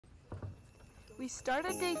We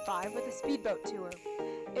started day 5 with a speedboat tour.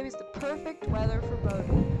 It was the perfect weather for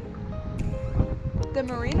boating. The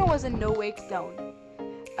marina was a no-wake zone.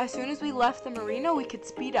 As soon as we left the marina, we could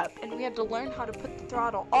speed up, and we had to learn how to put the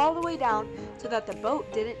throttle all the way down so that the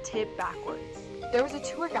boat didn't tip backwards. There was a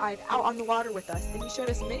tour guide out on the water with us, and he showed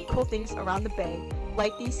us many cool things around the bay,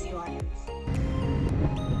 like these sea lions.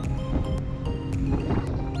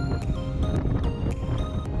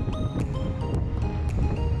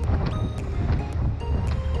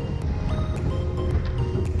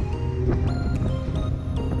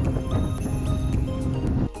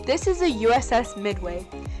 This is a USS Midway,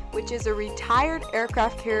 which is a retired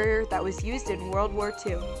aircraft carrier that was used in World War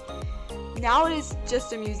II. Now it is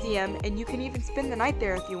just a museum, and you can even spend the night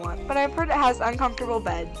there if you want, but I've heard it has uncomfortable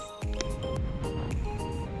beds.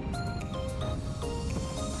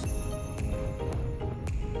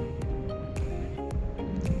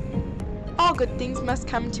 All good things must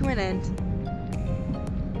come to an end.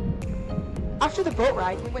 After the boat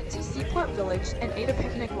ride, we went to Seaport Village and ate a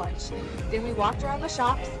picnic lunch. Then we walked around the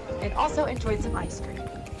shops and also enjoyed some ice cream.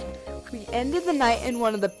 We ended the night in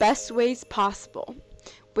one of the best ways possible,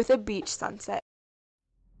 with a beach sunset.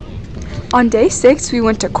 On day 6, we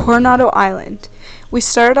went to Coronado Island. We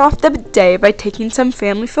started off the day by taking some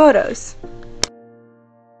family photos.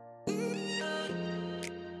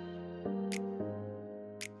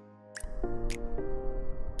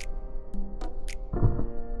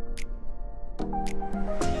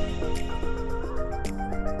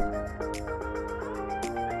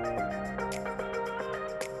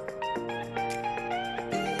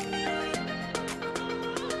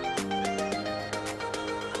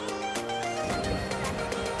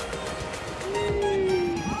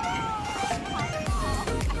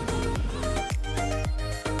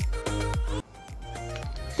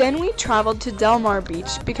 Then we traveled to Del Mar Beach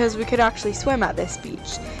because we could actually swim at this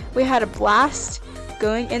beach. We had a blast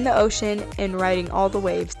going in the ocean and riding all the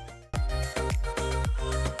waves.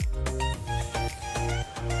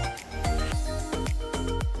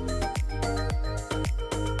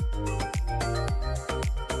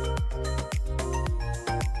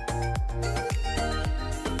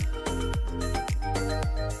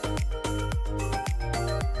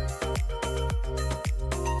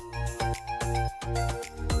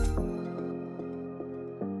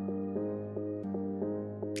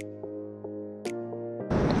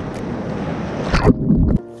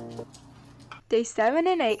 Day 7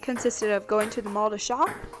 and 8 consisted of going to the mall to shop,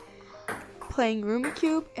 playing Roomy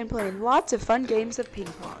Cube, and playing lots of fun games of ping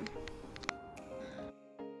pong.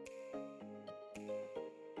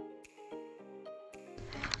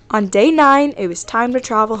 On day 9, it was time to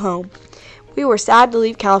travel home. We were sad to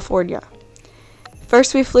leave California.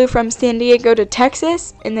 First we flew from San Diego to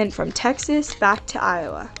Texas, and then from Texas back to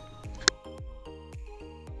Iowa.